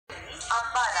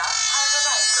Ambala has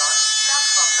arrived on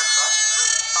platform number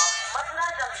 3 of Mathura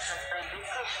Junction railway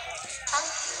station. Thank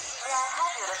you. May I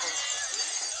have your attention, please?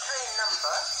 Train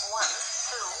number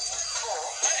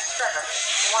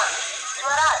 12471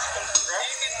 Swaraj Express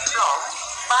from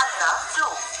Bandra to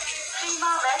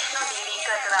Sima Vaishno Devi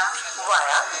Katra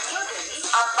via New Delhi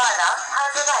Ambala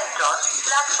has arrived on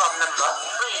platform number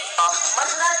 3 of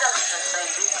Mathura Junction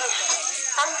railway station.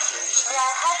 Thank you. May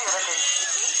I have your attention,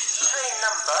 please? Train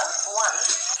number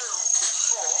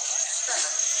 12471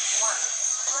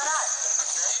 Swaraj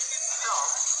Express from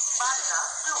Bandra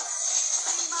to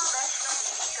Sima Vaishno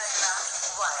Devi Katra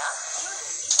via New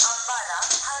Delhi Ambala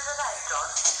has arrived on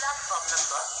platform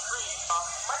number 3 of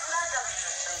Mathura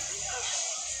Junction railway station.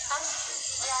 Thank you.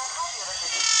 May I have your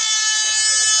attention?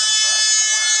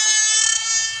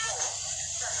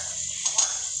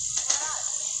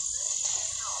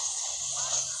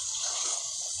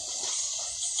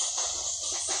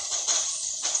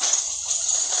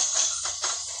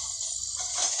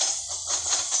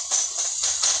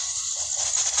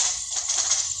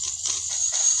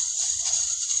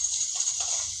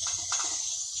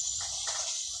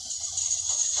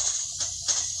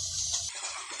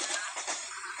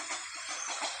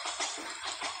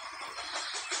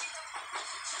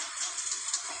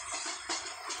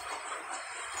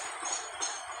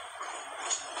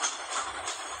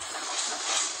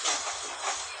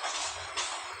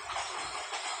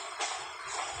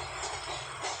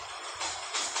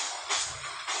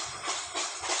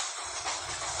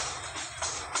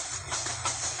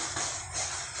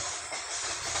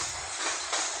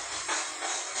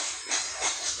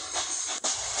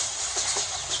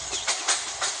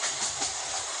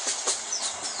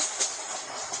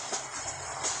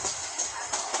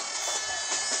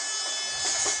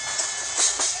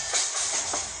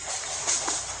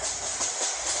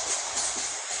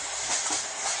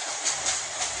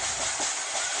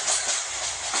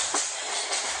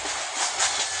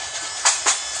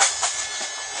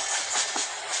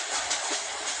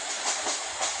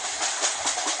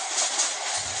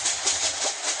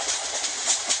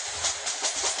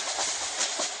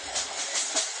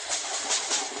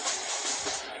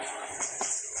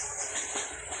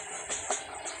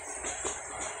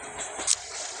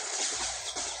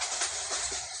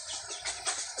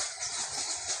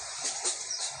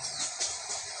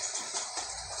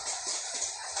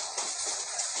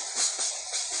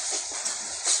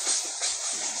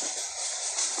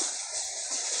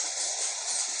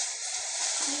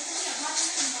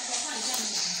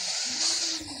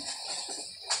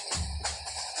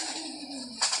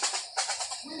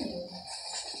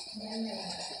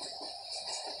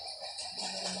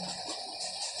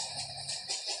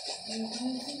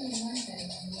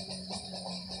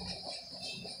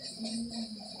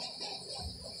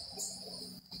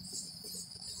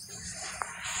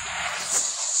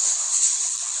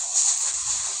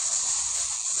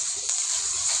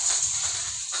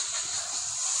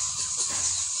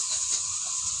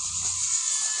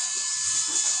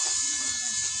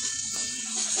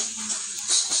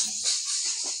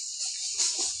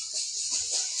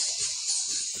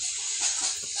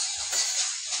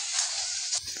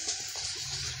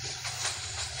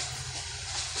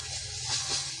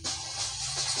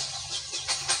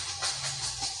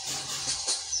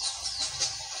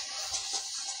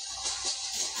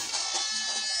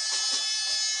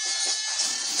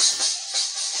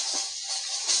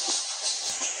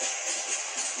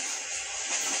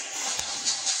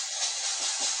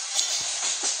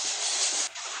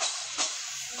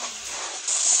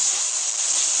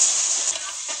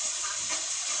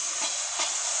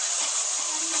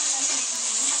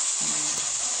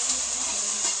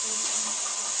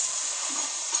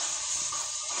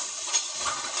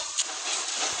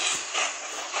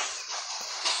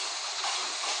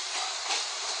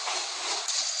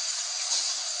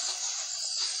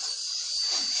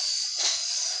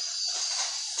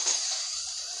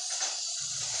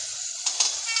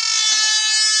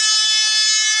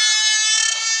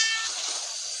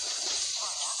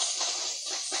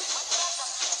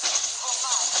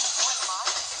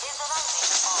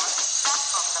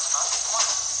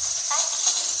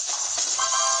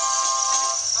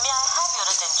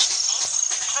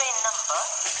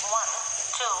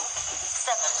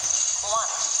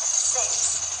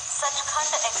 Sachkhand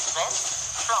Express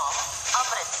from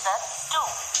Amritsar to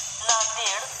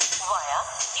Nanded via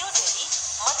New Delhi,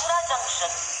 Mathura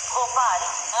Junction, Bhopal,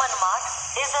 Manmat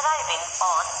is arriving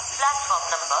on platform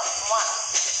number 1.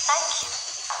 Thank you.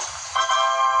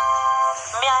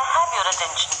 May I have your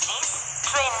attention, please?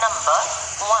 Train number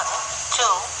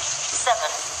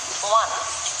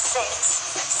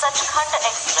 12716 Sachkhand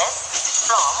Express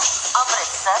from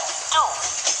Amritsar to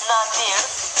Nanded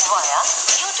via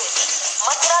New Delhi,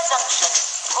 Mathura Junction,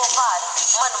 Bhopal,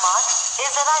 Manmad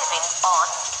is arriving on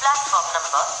platform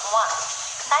number 1.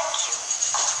 Thank you.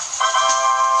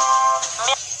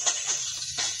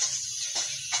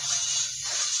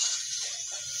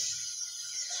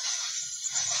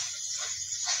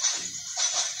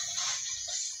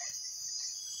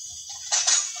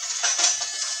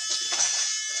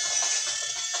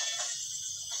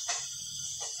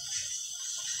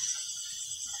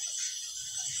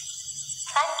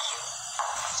 Thank you.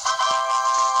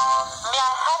 May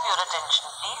I have your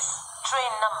attention, please? Train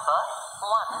number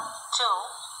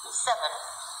 12716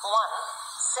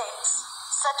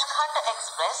 Sachkhand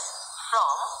Express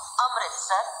from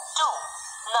Amritsar to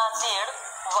Nanded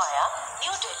via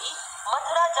New Delhi,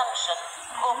 Mathura Junction,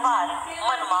 Bhopal,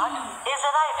 Manmad is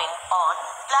arriving on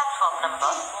platform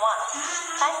number 1.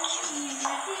 Thank you.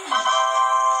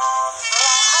 May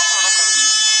I have your attention,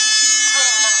 please?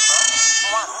 Train number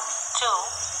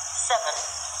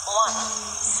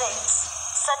 12716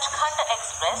 Sachkhand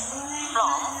Express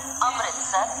from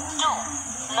Amritsar to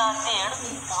Nanded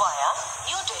via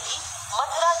New Delhi,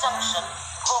 Mathura Junction,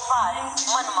 Bhopal,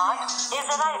 Manmad is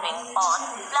arriving on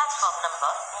platform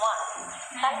number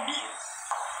 1. Thank you.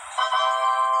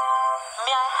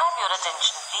 May I have your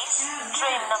attention, please?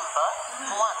 Train number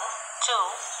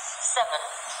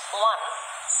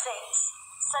 12716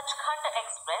 Sachkhand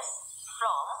Express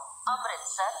from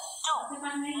Amritsar to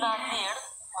Nanded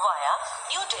via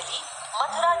New Delhi,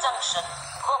 Mathura Junction,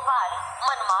 Bhopal,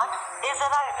 Manmad is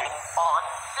arriving on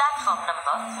platform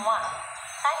number 1.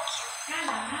 Thank you.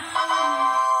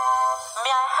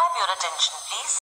 May I have your attention, please?